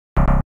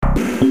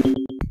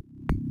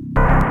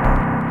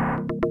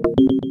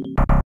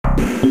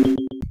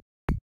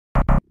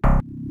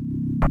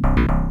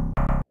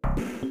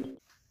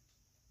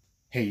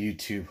Hey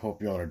YouTube,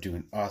 hope y'all are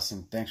doing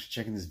awesome. Thanks for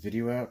checking this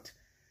video out.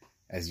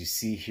 As you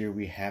see here,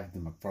 we have the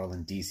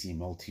McFarlane DC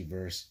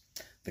Multiverse,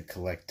 the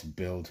collect to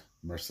build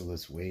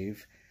Merciless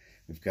Wave.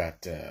 We've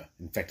got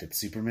Infected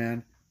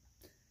Superman,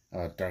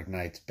 Dark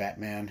Knight's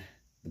Batman,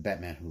 the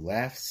Batman Who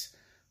Laughs,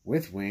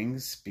 with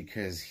wings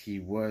because he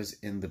was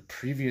in the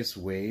previous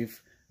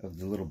wave of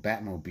the little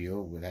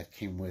Batmobile that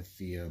came with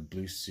the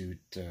blue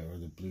suit or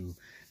the blue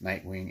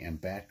Nightwing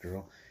and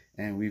Batgirl.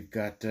 And we've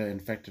got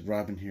Infected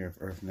Robin here of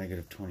Earth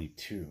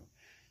 -22.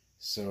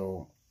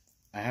 So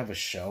I have a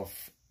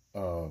shelf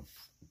of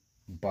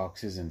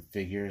boxes and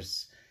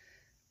figures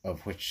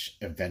of which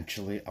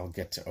eventually I'll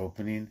get to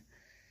opening.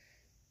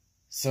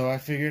 So I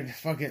figured,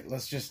 fuck it,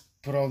 let's just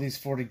put all these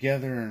four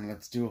together and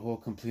let's do a whole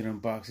complete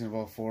unboxing of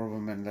all four of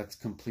them, and let's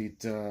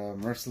complete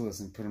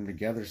Merciless and put them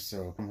together.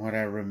 So from what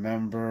I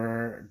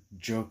remember,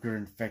 Joker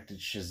infected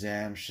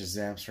Shazam.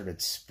 Shazam started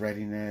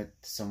spreading it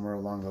somewhere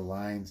along the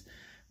lines.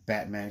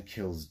 Batman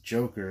kills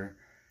Joker,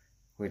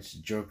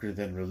 which Joker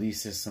then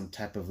releases some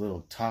type of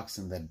little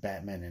toxin that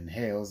Batman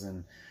inhales,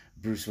 and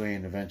Bruce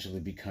Wayne eventually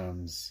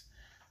becomes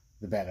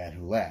the Batman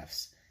Who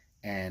Laughs.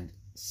 And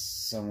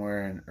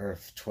somewhere in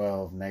Earth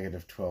 12,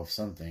 -12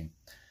 something,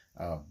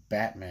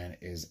 Batman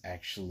is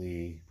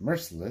actually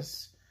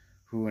Merciless,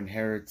 who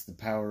inherits the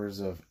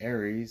powers of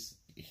Ares.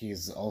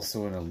 He's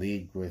also in a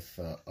league with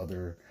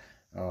other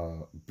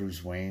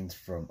Bruce Waynes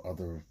from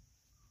other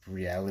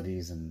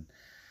realities and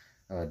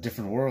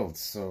different worlds,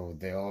 so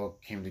they all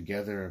came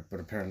together. But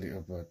apparently,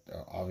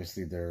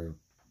 obviously, they're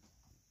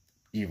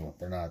evil.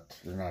 They're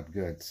not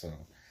good.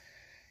 So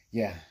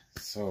yeah.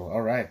 So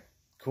all right,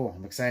 cool.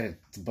 I'm excited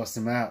to bust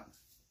them out.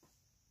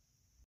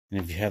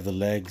 And if you have the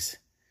legs,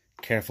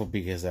 careful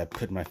because I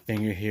put my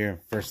finger here.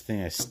 First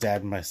thing, I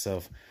stabbed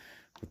myself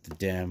with the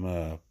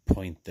damn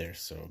point there.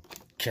 So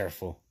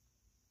careful.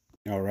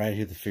 All right,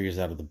 here the figures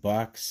out of the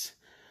box,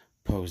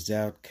 posed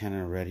out, kind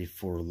of ready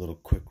for a little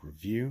quick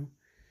review.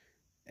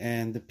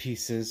 And the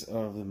pieces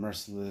of the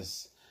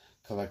Merciless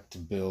collect to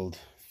build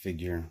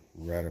figure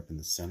right up in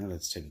the center.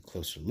 Let's take a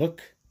closer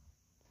look.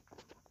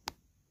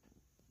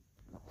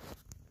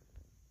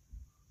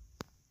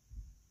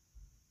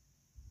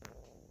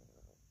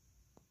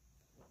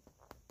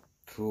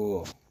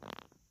 Cool.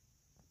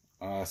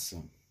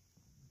 Awesome.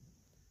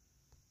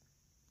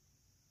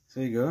 So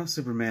there you go.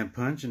 Superman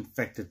punch,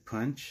 Infected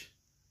punch.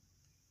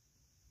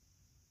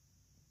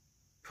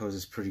 Pose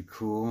is pretty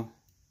cool.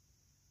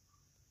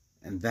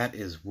 And that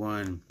is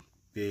one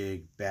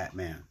big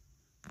Batman.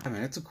 I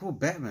mean, it's a cool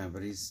Batman,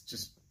 but he's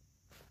just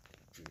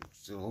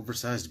an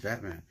oversized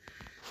Batman.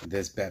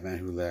 This Batman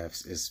Who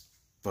Laughs is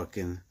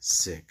fucking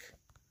sick.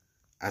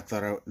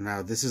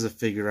 Now this is a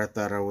figure I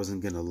thought I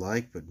wasn't gonna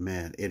like, but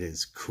man, it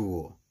is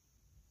cool.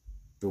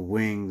 The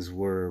wings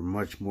were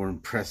much more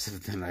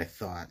impressive than I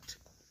thought.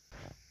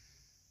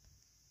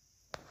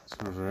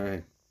 All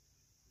right,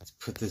 let's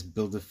put this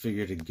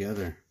Build-A-Figure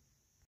together.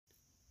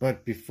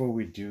 But before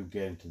we do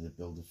get into the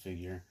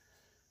Build-A-Figure,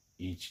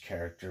 each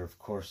character, of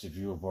course, if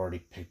you have already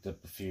picked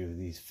up a few of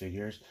these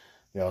figures,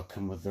 they all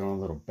come with their own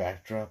little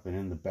backdrop. And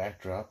in the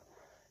backdrop,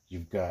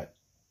 you've got,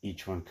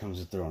 each one comes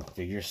with their own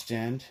figure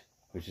stand,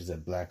 which is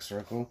that black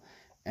circle.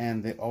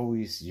 And they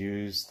always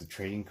use the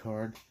trading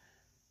card.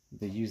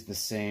 They use the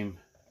same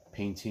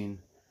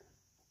painting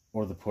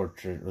or the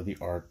portrait or the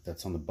art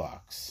that's on the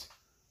box,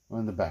 or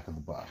in the back of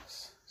the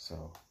box.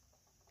 So,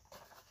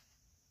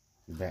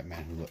 the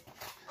Batman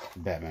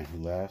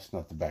Who Laughs,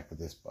 not the back of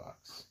this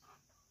box.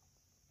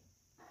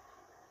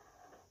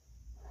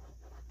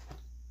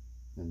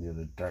 And the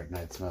other Dark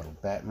Knight's Metal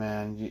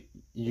Batman.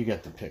 You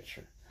get the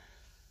picture.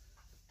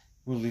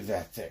 We'll leave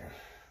that there.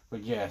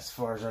 But yeah, as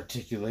far as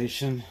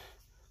articulation,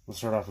 we'll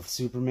start off with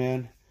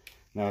Superman.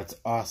 Now it's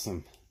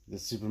awesome.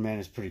 This Superman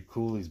is pretty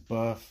cool. He's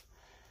buff,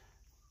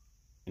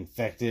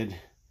 infected.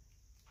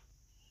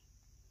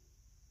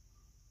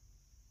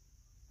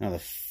 Now the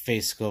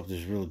face sculpt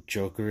is real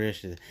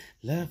Jokerish.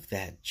 Love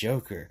that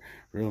Joker.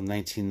 Real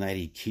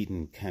 1990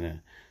 Keaton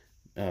kind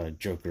of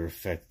Joker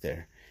effect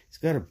there. He's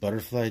got a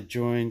butterfly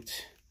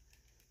joint.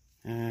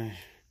 I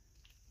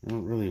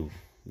don't really...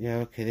 Yeah,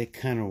 okay, they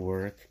kind of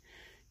work.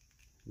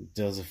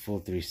 Does a full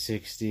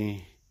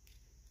 360.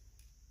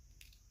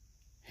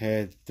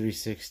 Head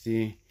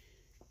 360.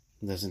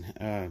 Doesn't...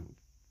 yeah,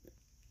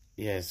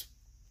 his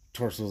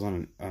torso's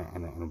on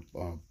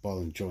a ball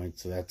and joint,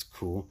 so that's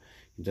cool.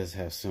 He does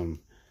have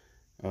some...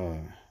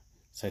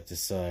 side to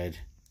side,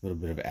 a little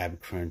bit of ab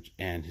crunch,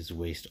 and his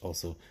waist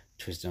also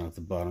twists down at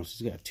the bottom.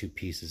 So he's got two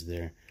pieces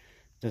there.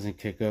 Doesn't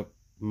kick up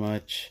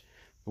much,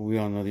 but we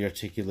all know the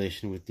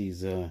articulation with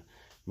these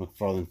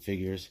McFarlane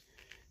figures.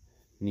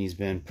 Knees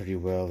bend pretty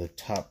well. The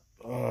top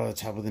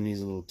of the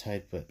knee's a little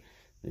tight, but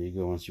there you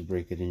go. Once you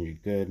break it in, you're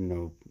good.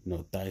 No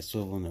thigh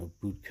swivel, no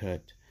boot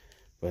cut,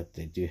 but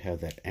they do have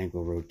that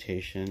ankle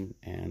rotation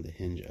and the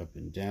hinge up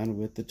and down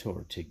with the toe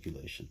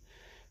articulation.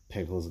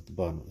 Peg holes at the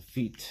bottom of the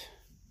feet.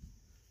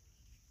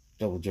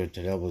 Double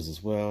jointed elbows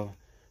as well,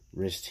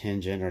 wrist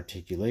hinge and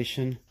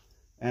articulation,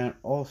 and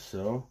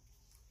also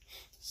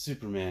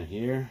Superman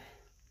here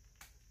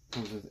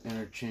Comes with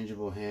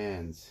interchangeable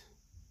hands.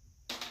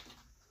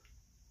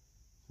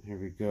 Here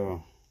we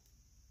go.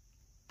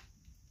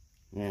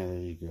 Yeah, there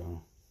you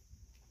go.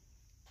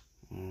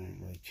 I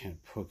really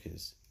can't poke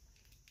his.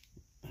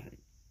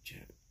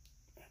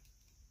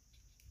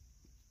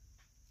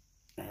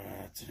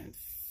 That's an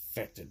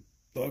infected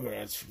bugger,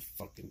 that's for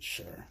fucking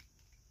sure.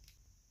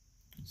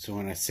 So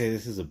when I say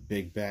this is a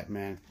big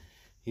Batman,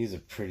 he's a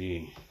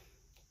pretty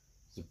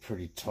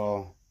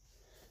tall,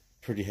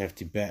 pretty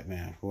hefty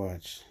Batman.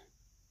 Watch.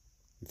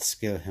 Let's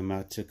scale him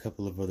out to a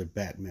couple of other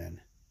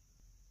Batmen.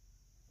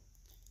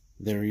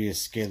 There he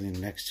is scaling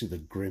next to the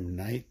Grim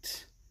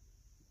Knight.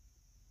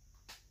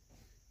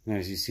 Now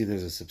as you see,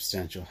 there's a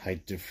substantial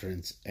height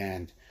difference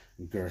and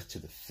girth to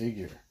the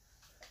figure.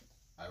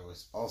 I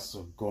was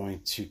also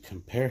going to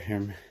compare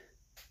him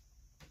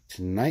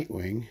to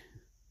Nightwing.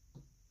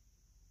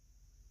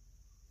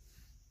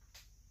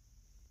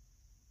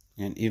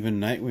 And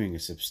even Nightwing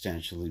is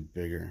substantially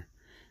bigger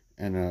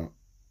and a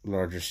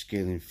larger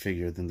scaling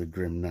figure than the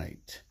Grim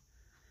Knight.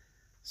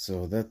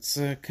 So that's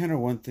kind of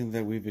one thing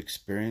that we've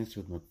experienced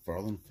with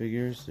McFarlane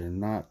figures. They're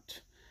not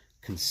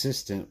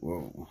consistent.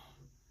 Whoa.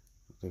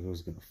 Looked like it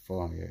was going to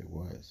fall. Yeah, it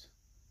was.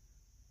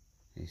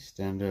 Hey,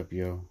 stand up,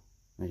 yo.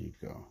 There you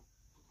go.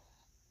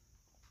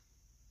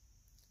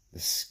 The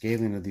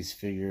scaling of these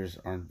figures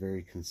aren't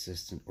very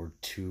consistent or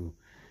too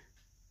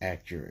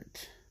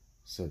accurate,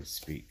 so to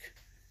speak.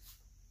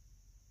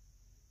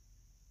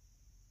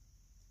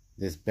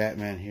 This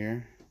Batman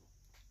here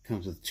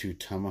comes with 2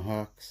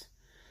 tomahawk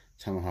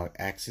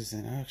axes,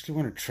 and I actually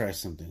want to try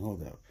something.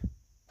 Hold up.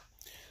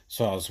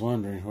 So I was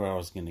wondering where I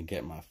was going to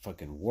get my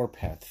fucking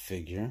Warpath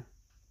figure.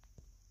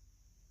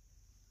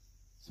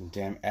 Some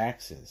damn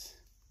axes.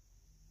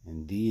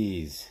 And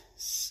these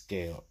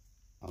scale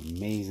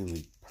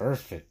amazingly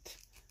perfect.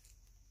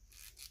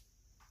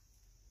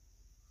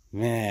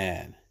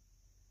 Man,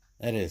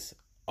 that is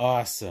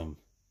awesome.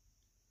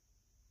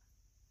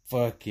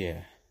 Fuck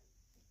yeah.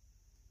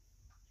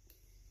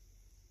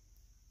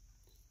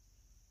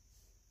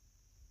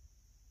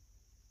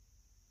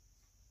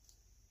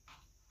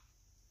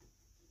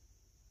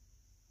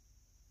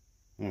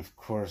 And of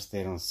course,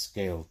 they don't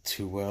scale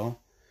too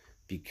well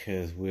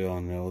because we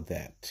all know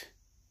that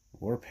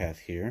Warpath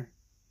here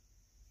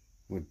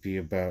would be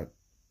about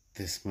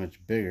this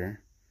much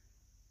bigger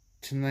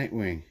to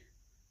Nightwing.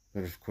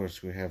 But of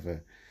course, we have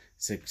a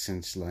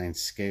 6-inch line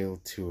scale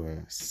to a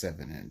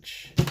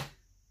 7-inch.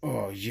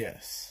 Oh,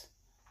 yes.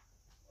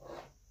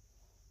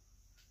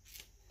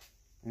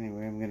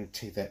 Anyway, I'm going to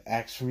take that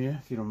axe from you,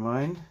 if you don't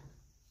mind.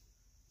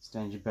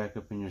 Stand you back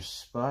up in your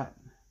spot.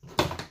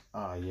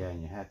 Oh yeah,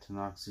 and you had to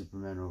knock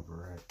Superman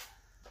over, right?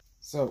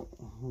 So,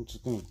 I'm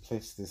just going to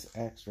place this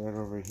axe right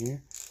over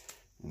here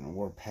in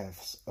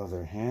Warpath's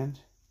other hand.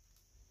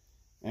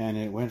 And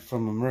it went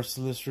from a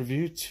Merciless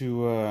review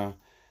to,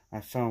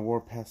 I found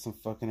Warpath some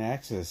fucking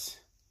axes.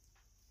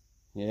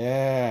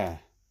 Yeah.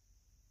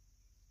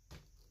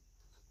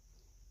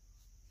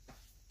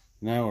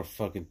 Now we're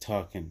fucking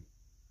talking.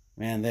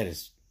 Man, that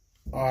is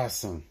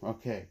awesome.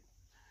 Okay,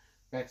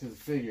 back to the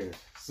figures.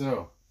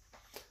 So,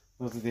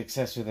 those are the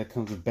accessories that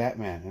comes with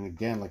Batman. And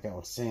again, like I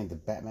was saying, the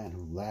Batman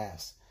who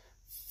laughs.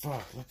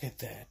 Fuck, look at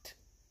that.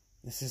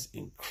 This is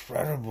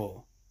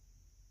incredible.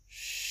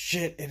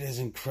 Shit, it is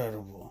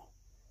incredible.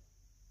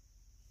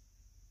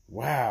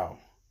 Wow.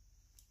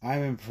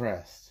 I'm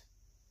impressed.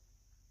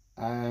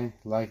 I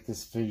like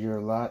this figure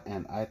a lot,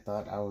 and I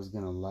thought I was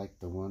going to like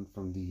the one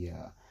from the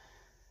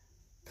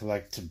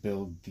Collect to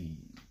Build the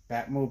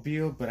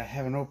Batmobile, but I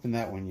haven't opened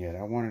that one yet.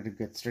 I wanted to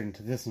get straight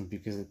into this one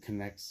because it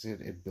connects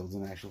it, it builds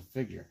an actual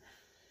figure.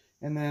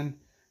 And then,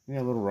 you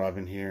know, a little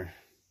Robin here.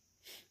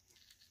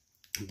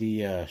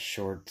 The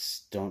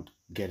shorts don't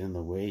get in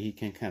the way. He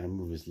can kind of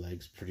move his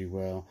legs pretty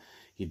well.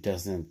 He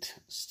doesn't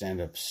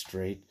stand up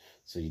straight,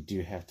 so you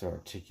do have to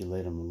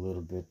articulate him a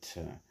little bit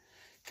to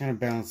kind of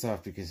balance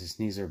off because his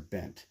knees are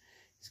bent.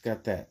 He's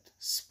got that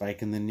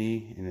spike in the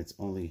knee, and it's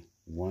only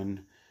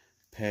one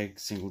peg,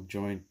 single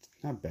joint.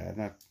 Not bad.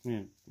 Not,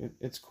 you know,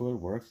 it's cool. It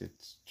works.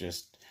 It's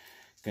just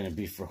going to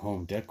be for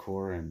home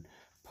decor and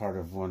part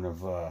of one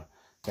of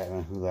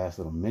Batman Who Laughs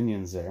little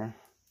minions there.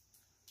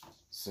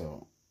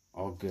 So,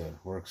 all good.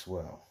 Works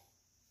well.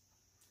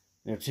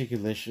 The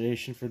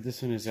articulation for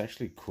this one is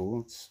actually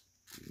cool. It's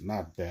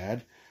not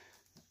bad.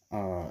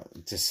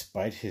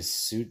 Despite his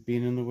suit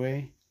being in the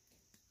way,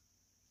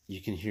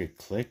 you can hear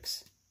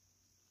clicks.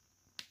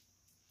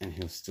 And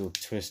he'll still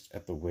twist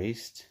at the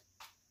waist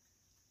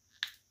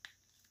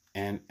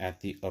and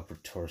at the upper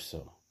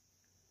torso.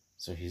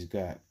 So he's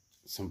got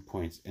some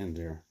points in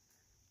there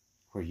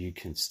where you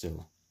can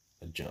still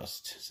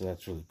adjust. So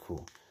that's really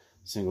cool.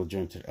 Single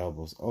jointed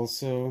elbows.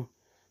 Also,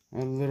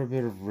 a little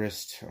bit of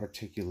wrist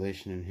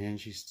articulation in hand.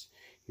 He's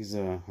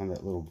on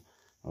that little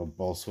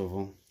ball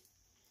swivel.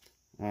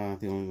 The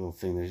only little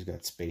thing there, he's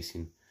got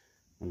spacing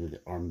under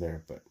the arm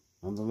there. But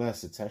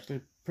nonetheless, it's actually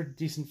a pretty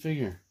decent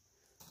figure.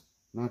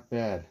 Not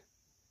bad.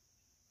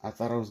 I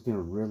thought I was going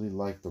to really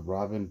like the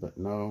Robin, but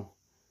no.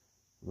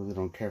 Really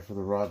don't care for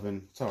the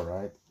Robin. It's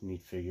alright.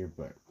 Neat figure,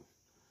 but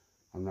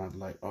I'm not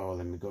like, oh,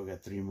 let me go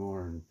get 3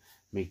 more and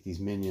make these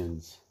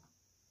minions.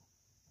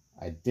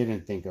 I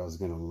didn't think I was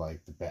going to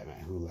like the Batman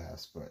Who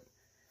Laughs, but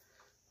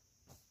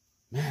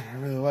man, I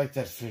really like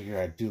that figure.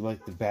 I do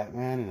like the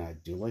Batman, and I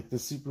do like the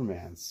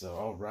Superman. So,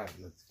 all right,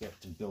 let's get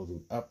to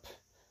building up.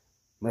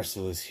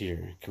 Merciless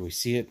here. Can we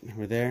see it?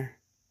 We're there.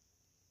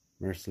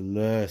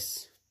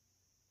 Merciless.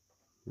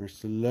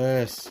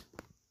 Merciless.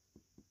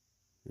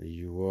 There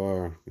you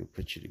are. I'm going to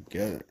put you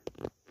together.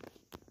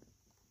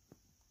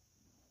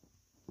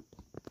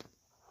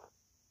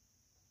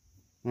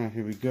 All right,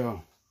 here we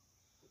go.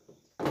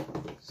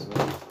 So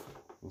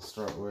we'll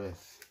start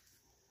with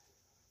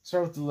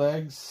the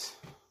legs.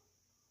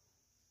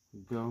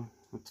 Here we go.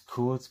 It's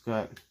cool. It's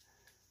got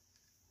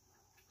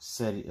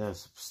steady.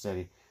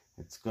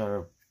 It's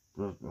got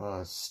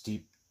a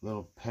steep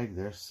little peg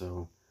there,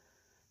 so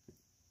it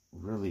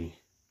really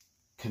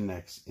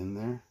connects in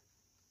there.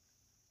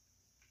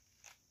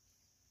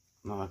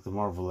 Not like the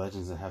Marvel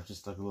Legends that have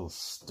just like a little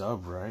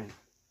stub, right?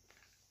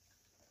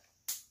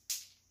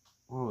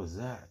 What was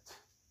that?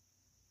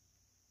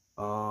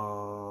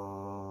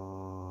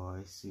 Oh,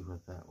 I see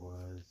what that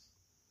was.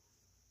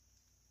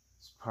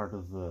 It's part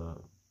of the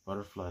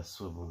butterfly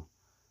swivel.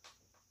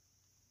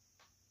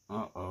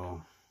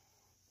 Uh-oh.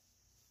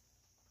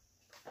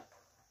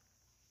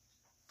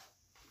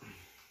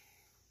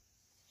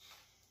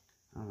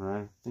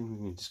 Alright, I think we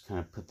can just kind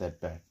of put that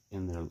back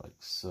in there like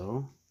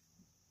so.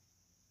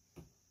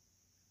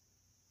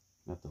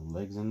 Got the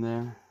legs in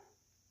there.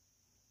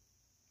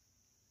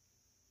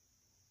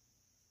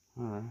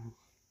 Alright,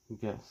 I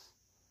guess.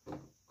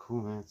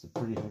 Cool, man. It's a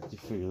pretty hefty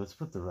figure. Let's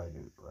put the right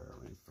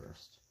arm in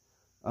first.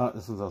 Oh,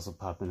 this one's also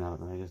popping out,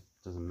 and I guess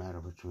it doesn't matter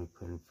which one we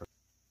put in first.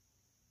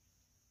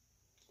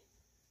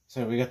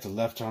 So we got the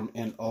left arm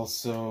in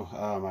also.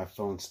 My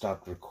phone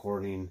stopped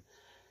recording.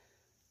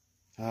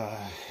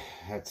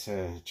 Had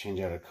to change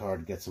out a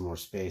card, get some more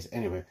space.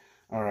 Anyway,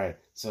 all right.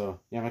 So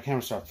yeah, my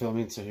camera stopped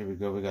filming. So here we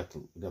go. We got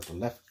the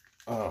left.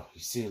 Oh,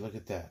 you see? Look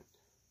at that.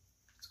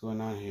 What's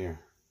going on here?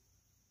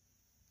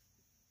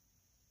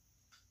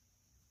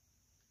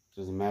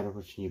 Doesn't matter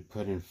which one you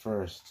put in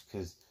first,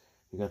 because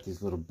you got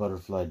these little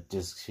butterfly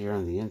discs here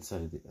on the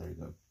inside of the. There you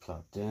go.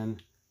 Plopped in.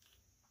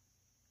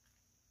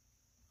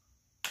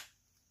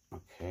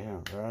 Okay.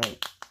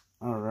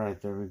 All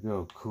right. There we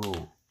go.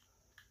 Cool.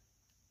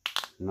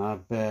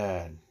 Not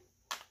bad.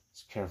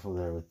 Just careful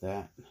there with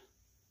that.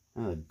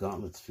 And the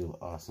gauntlets feel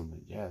awesome.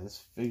 But yeah,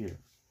 this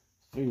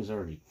figure's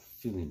already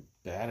feeling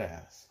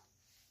badass.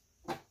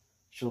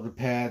 Shoulder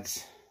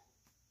pads.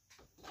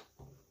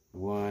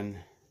 1,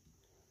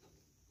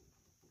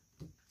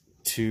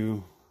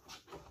 2,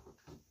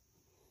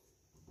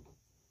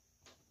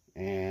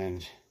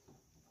 and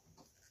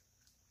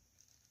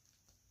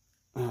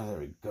oh, there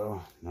we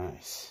go.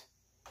 Nice.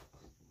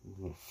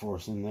 A little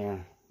force in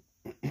there.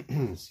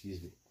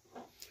 Excuse me.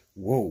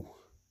 Whoa.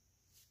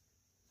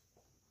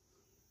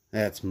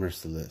 That's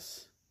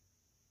Merciless.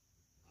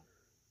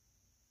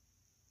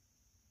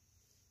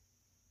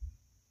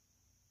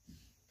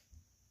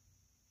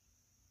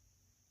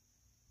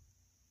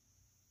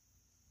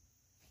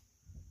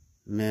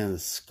 Man, the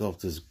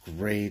sculpt is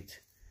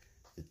great.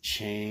 The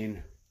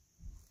chain,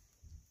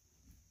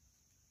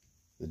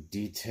 the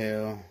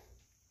detail,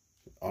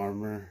 the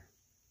armor.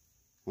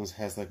 Almost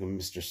has like a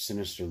Mr.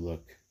 Sinister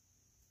look.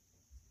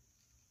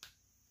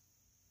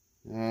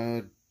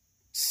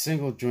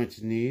 Single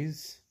jointed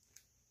knees,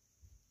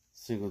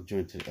 single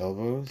jointed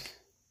elbows,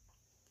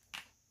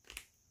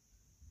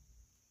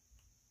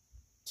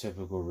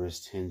 typical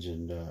wrist hinge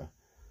and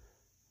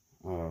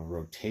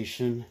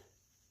rotation.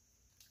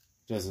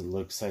 Doesn't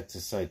look side to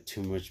side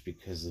too much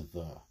because of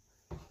the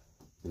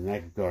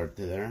neck guard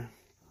there.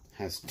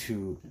 Has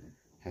two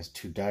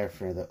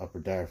diaphragm, the upper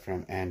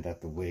diaphragm and at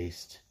the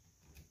waist.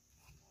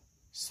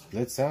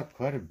 Splits out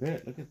quite a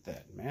bit. Look at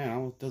that, man.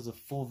 Almost does a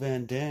full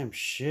Van Damme.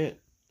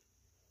 Shit.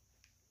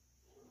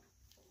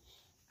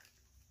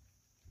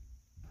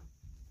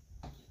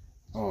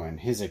 Oh, and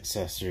his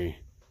accessory,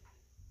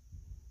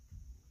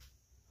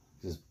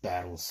 this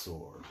battle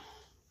sword.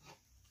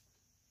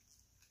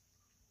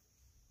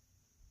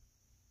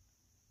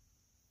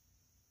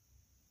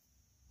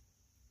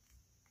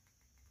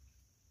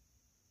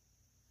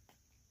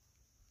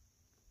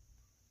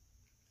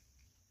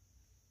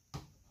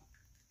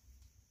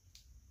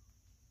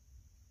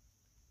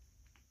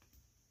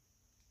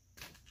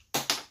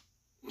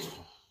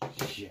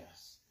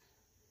 Yes.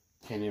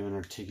 Can't even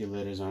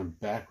articulate his arm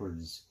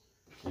backwards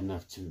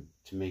enough to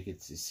make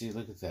it. See,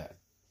 look at that.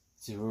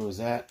 See where it was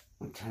at?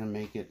 I'm trying to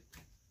make it.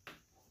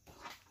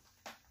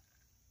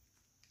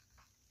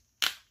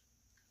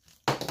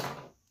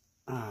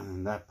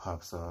 And that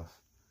pops off.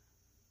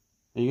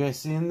 Are you guys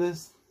seeing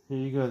this? Here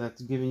you go.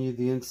 That's giving you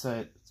the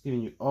insight. It's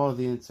giving you all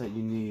the insight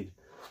you need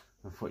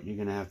of what you're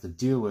going to have to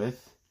deal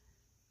with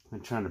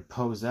when trying to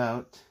pose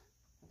out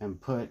and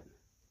put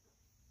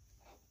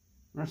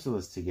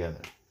Merciless together.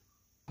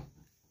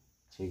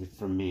 Take it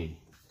from me.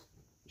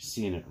 You're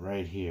seeing it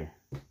right here.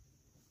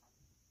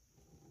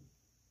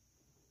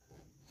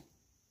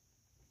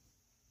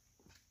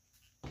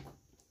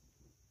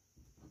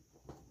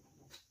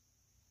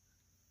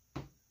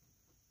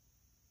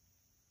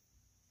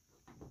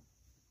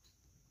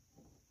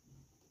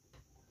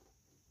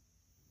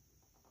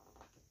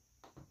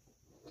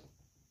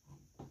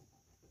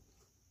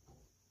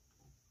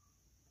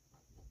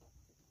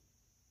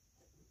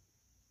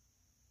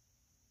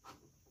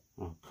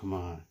 come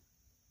on.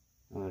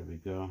 Oh, there we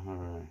go.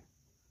 Alright.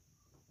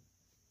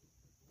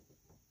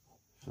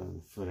 So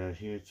the foot out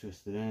here,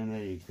 twist it in.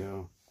 There you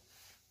go.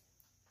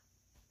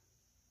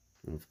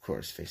 And of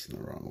course, facing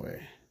the wrong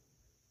way.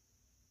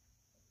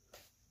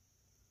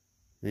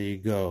 There you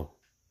go.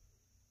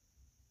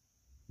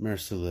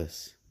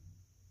 Merciless.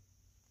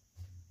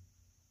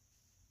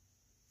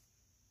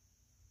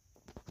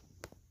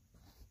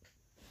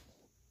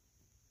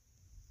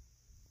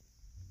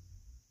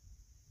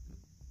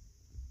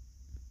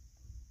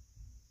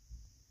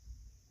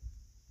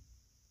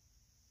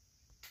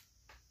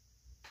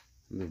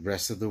 And the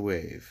rest of the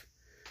wave.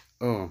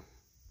 Oh,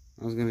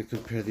 I was going to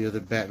compare the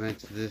other Batman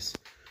to this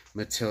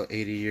Mattel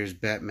 80 Years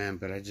Batman,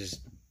 but I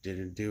just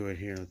didn't do it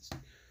here. Let's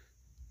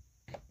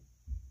put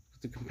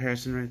the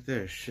comparison right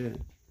there.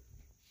 Shit.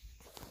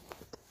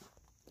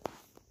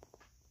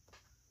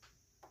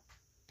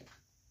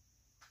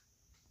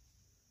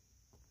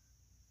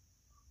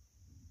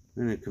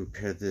 I'm going to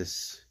compare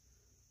this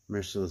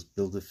Merciless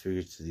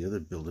Build-A-Figure to the other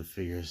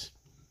Build-A-Figures.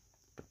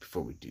 But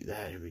before we do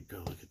that, here we go.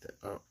 Look at that.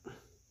 Oh.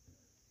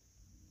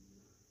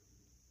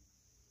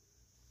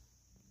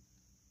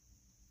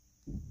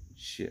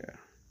 Yeah,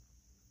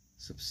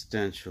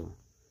 substantial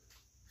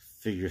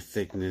figure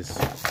thickness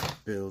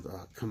build.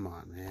 Oh, come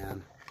on,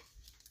 man.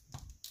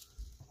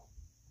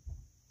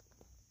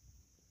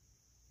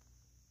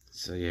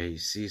 So yeah, you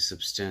see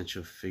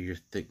substantial figure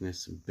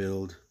thickness and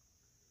build.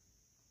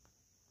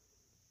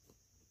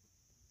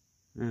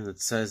 And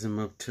let's size them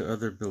up to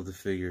other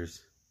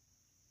Build-A-Figures.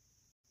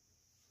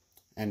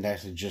 And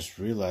actually just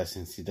realized,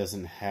 since he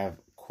doesn't have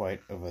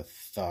quite of a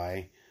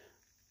thigh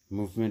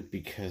movement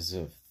because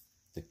of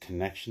the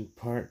connection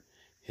part,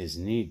 his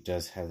knee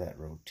does have that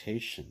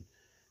rotation,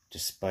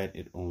 despite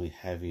it only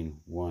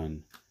having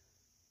one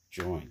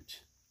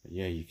joint. But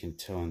yeah, you can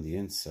tell on the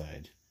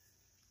inside.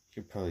 You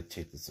could probably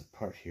take this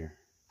apart here.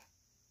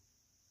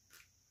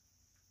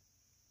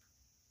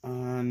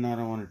 No, I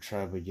don't want to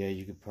try, but yeah,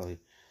 you could probably,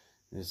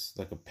 there's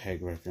like a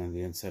peg right there on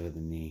the inside of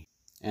the knee.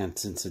 And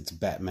since it's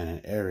Batman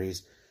and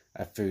Ares,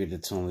 I figured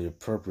it's only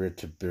appropriate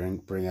to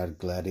bring out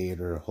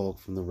Gladiator or Hulk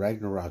from the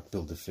Ragnarok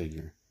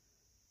Build-A-Figure.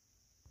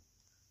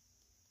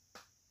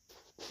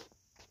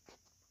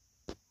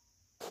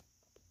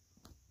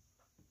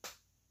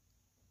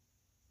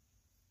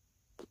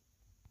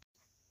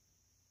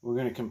 We're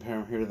going to compare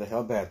him here to the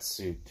Hellbat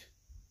suit.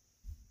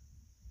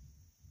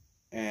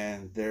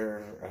 And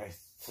the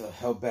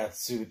Hellbat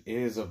suit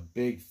is a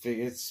big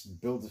figure. It's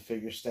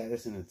Build-A-Figure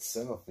status in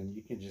itself. And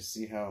you can just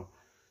see how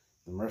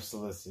the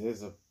Merciless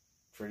is a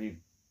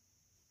pretty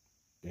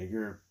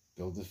bigger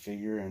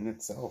Build-A-Figure in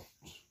itself.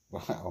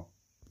 Wow.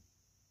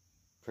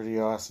 Pretty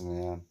awesome,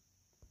 man.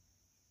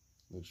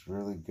 Looks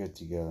really good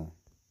together.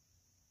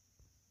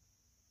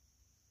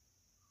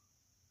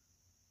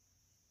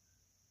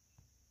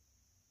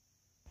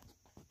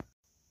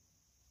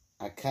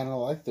 I kind of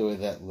like the way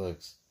that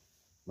looks.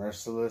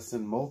 Merciless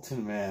and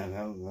Molten Man.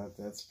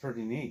 That's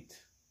pretty neat.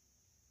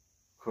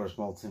 Of course,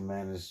 Molten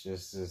Man is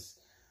just this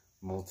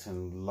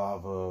molten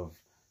lava of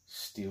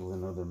steel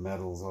and other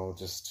metals all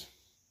just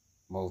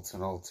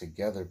molten all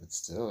together. But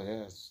still,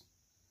 yeah.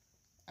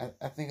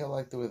 I think I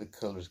like the way the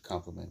colors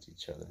complement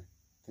each other.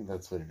 I think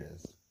that's what it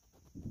is.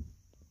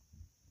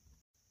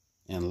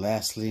 And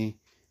lastly,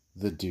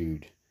 the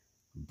dude.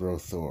 Bro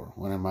Thor.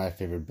 One of my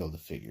favorite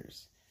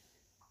Build-A-Figures.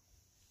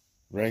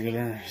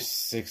 Regular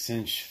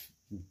 6-inch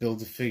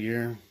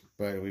Build-A-Figure,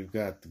 but we've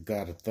got the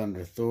God of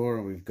Thunder Thor,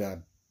 and we've got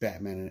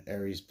Batman and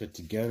Ares put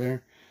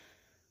together.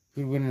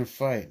 Who'd win in a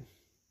fight?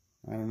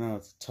 I don't know,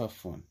 it's a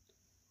tough one,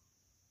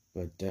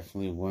 but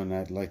definitely one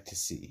I'd like to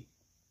see.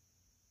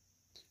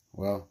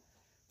 Well,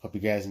 hope you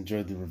guys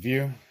enjoyed the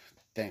review.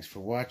 Thanks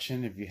for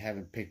watching. If you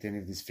haven't picked any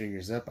of these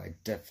figures up, I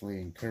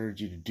definitely encourage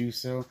you to do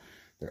so.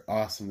 They're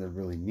awesome, they're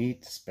really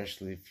neat,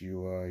 especially if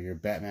you're a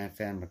Batman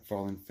fan,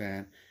 McFarlane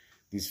fan.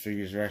 These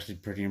figures are actually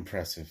pretty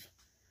impressive.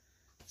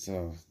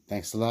 So,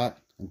 thanks a lot.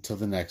 Until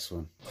the next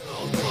one.